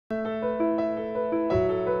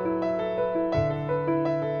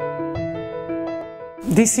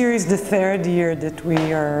This year is the third year that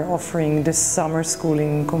we are offering this summer school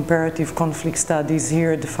in Comparative Conflict Studies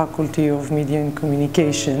here at the Faculty of Media and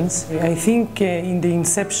Communications. I think in the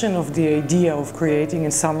inception of the idea of creating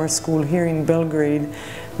a summer school here in Belgrade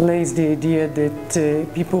lays the idea that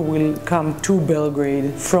people will come to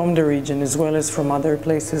Belgrade from the region as well as from other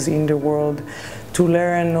places in the world to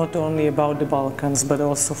learn not only about the Balkans but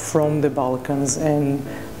also from the Balkans, and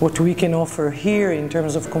what we can offer here in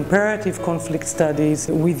terms of comparative conflict studies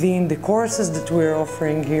within the courses that we're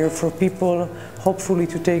offering here for people hopefully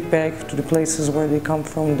to take back to the places where they come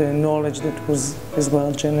from the knowledge that was as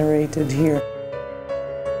well generated here.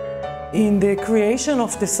 In the creation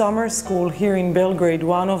of the summer school here in Belgrade,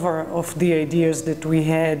 one of the ideas that we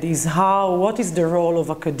had is what is the role of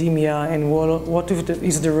academia and what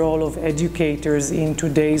is the role of educators in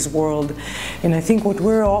today's world. And I think what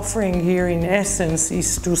we're offering here in essence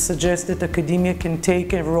is to suggest that academia can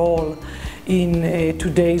take a role in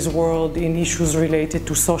today's world in issues related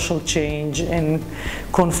to social change and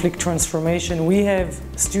conflict transformation. We have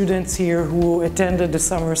students here who attended the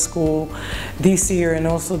summer school this year and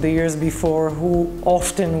also the years before who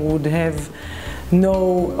often would have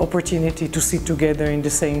no opportunity to sit together in the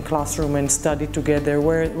same classroom and study together,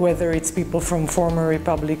 whether it's people from former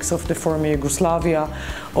republics of the former Yugoslavia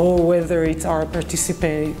or whether it's our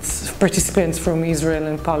participants from Israel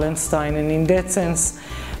and Palestine. And in that sense,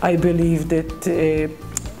 I believe that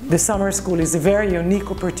the summer school is a very unique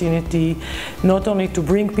opportunity not only to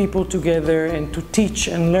bring people together and to teach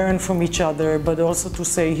and learn from each other, but also to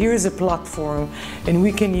say here is a platform and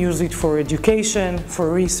we can use it for education,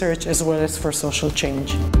 for research, as well as for social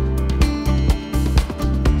change.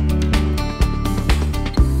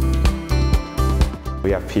 We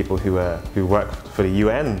have people who work for the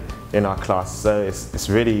UN in our class, so it's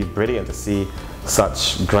really brilliant to see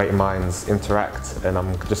such great minds interact, and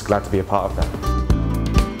I'm just glad to be a part of that.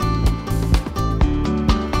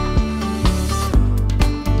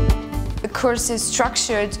 The course is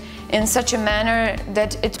structured in such a manner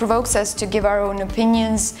that it provokes us to give our own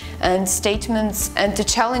opinions and statements and to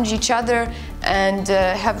challenge each other and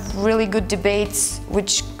have really good debates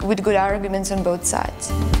with good arguments on both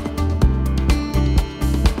sides.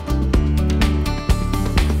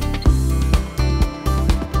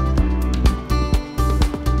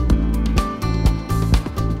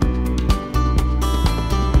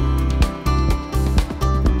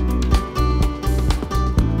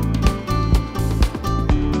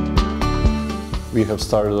 We have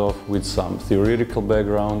started off with some theoretical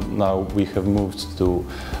background. Now we have moved to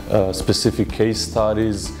specific case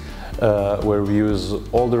studies where we use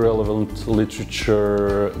all the relevant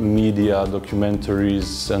literature, media,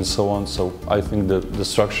 documentaries, and so on. So I think that the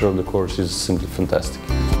structure of the course is simply fantastic.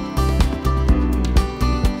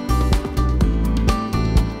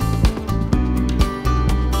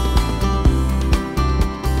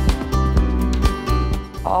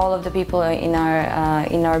 All of the people in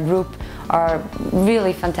our group are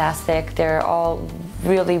really fantastic. They're all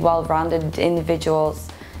really well-rounded individuals,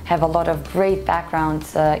 have a lot of great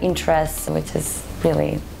backgrounds, interests, which is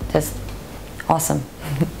really just awesome.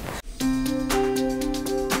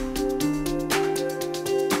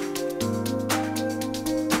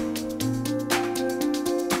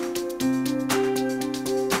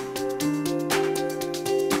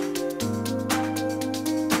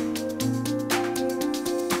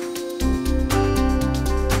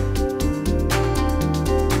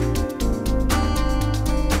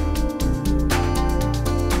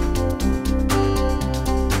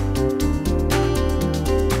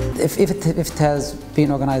 If it has been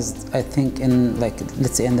organized, I think in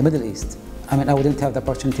let's say in the Middle East, I mean, I wouldn't have the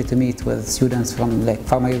opportunity to meet with students from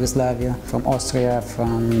former Yugoslavia, from Austria,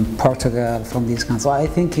 from Portugal, from these kinds. So I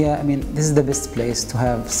think, yeah, I mean, this is the best place to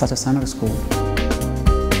have such a summer school.